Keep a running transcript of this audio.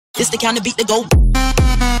This the kind of beat to go.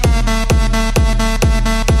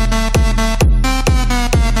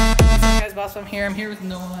 Guys, Boss, I'm here. I'm here with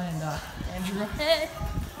Noah and Andrew. Hey.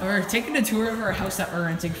 And we're taking a tour of our house that we're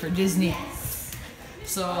renting for Disney.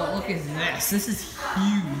 So look at this. This is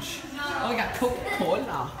huge. Oh, we got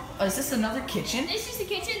Coca-Cola. Oh, is this another kitchen? This is the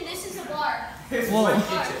kitchen. This is the bar. Whoa.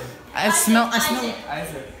 I smell.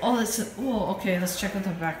 Isaac. Oh, that's. Whoa. Okay, let's check out the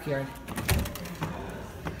backyard.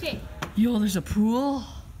 Okay. Yo, there's a pool.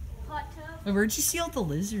 Hot tub. Wait, where'd you see all the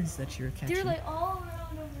lizards that you were catching? They're like all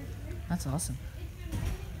around over here. That's awesome.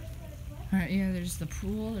 Alright, yeah, there's the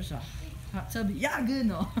pool, there's a hot tub. Yeah, good,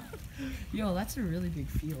 no. Yo, that's a really big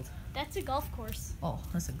field. That's a golf course. Oh,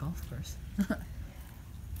 that's a golf course.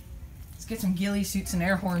 Let's get some ghillie suits and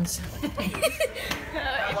air horns. Mid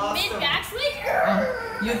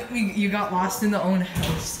backswing? You got lost in the own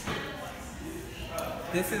house.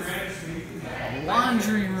 This is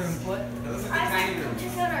Laundry room. What?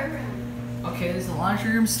 Check out our room. Okay, there's the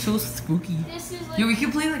laundry room, so spooky. This is like. Yo, we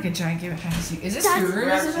can play like a giant game of fantasy. Is this That's your room,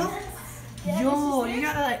 right. Isabel? Yeah, Yo, this is you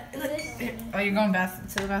theirs. gotta like. Oh, you're going to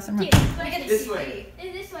the bathroom? Yeah, this way.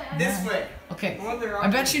 This way. This way. Okay. Well, they're I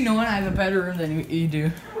bet you no one has a better room than you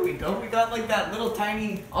do. We don't. We got like that little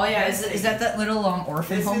tiny. Oh yeah, is that little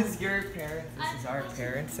orphan This home? is your parents. This is our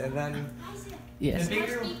parents, and then Yes. the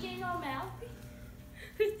bigger. Sneaking on Mal.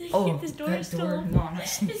 Oh, This door that is door. still. No, I'm not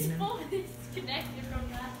This sneaking in. phone is connected from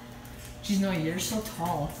that. Jeez, no, you're so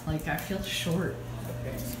tall. Like I feel short.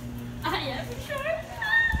 I am sure.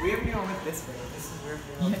 We haven't even went this way. This is where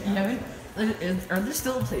You haven't? Are there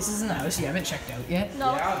still places in the house you haven't checked out yet?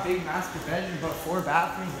 No. Yeah, a big master bedroom, but 4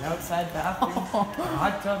 bathrooms, an outside bathroom, a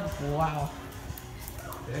hot tub. Wow.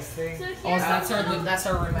 This thing. So Oh, here's that's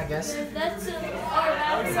our room, I guess. That's our bathroom.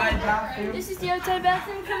 Outside bathroom. This is the outside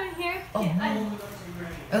bathroom. Come in here. Oh,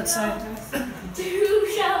 outside. 2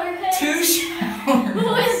 shower heads. 2 showers. With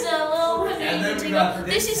a little one And then to we go. got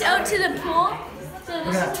This is out to the pool. So Look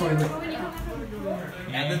this at that is toilet. when you come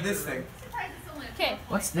in. And then this thing. Okay.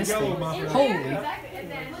 What's this Yo, thing? mama. Holy!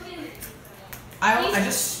 I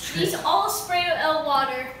just. These all spray out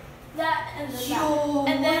water. That and then Yo,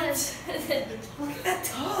 that. And then Look at that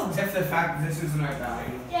tub. Except the fact that this isn't our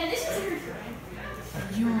bathroom. yeah, this is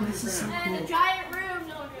Yo, this is so and a cool. giant room.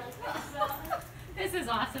 No one really talks about. This is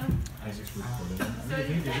awesome.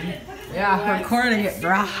 Yeah, recording it,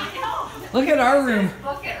 brah. Look at our room.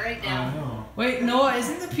 Book it right now. Wait, Noah,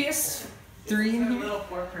 isn't the PS3 in A here? little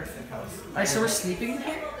 4-person house. Alright, so we're sleeping in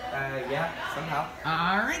here? Yeah, somehow.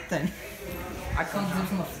 Alright then. I can't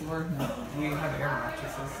sleep on the floor now. We have air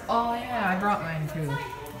mattresses. Oh yeah, I brought mine too.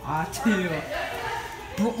 Ah, too.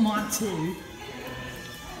 Brought mine too.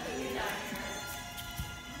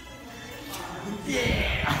 You're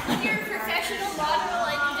a professional model.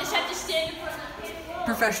 Like you just have to stand in front of the camera.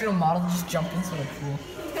 Professional model just jumped into the pool.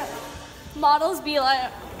 Models be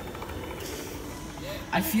like.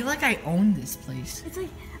 I feel like I own this place. It's like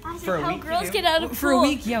Isaac, For a how week you girls do? get out of pool. For a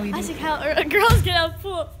week, yeah, we do. Isaac, how girls get out of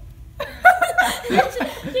pool.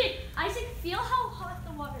 Okay, Isaac, feel how hot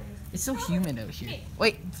the water is. It's so humid out here. Okay.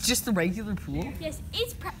 Wait, it's just the regular pool? Yes,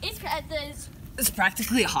 it's It's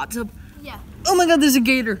practically a hot tub. yeah. Oh my god, there's a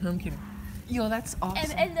gator. No, I'm kidding. Yo, that's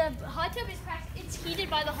awesome. And the hot tub is it's heated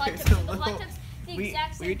by the hot It's tub. a The hot little- tub's the We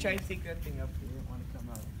exact same. tried to take that thing up. We didn't want to come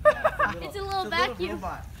out. It's a little It's vacuum.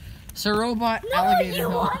 robot. It's a robot No, alligator. you no.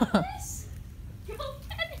 want this? You want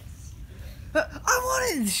tennis. I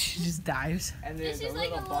want it. She just dives. And This there's is a like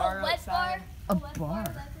a little little bar wet bar. outside. A wet bar.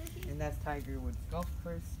 that's right here. And that's Tiger Woods Golf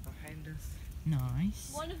Course behind us.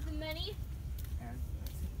 Nice. One of the many. And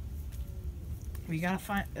We gotta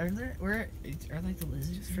find. Are like the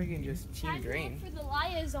lizards? it's friggin' just Time cheap to drain. look for the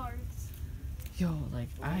liazards. Yo, like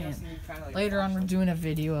I am. Kinda like Later on, we're doing a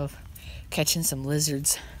video of catching some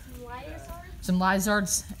lizards, Liazards? some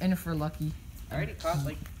lizards, and if we're lucky, I already caught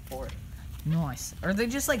like 4. nice. Are they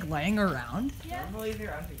just like laying around? Yeah. Normally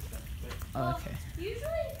they're under stuff, Oh, okay. Usually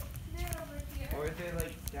they're over here. but or they're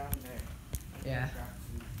like down there. Yeah.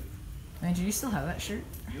 Man, do you still have that shirt?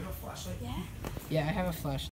 You have a flashlight? Yeah. Yeah, I have a flashlight.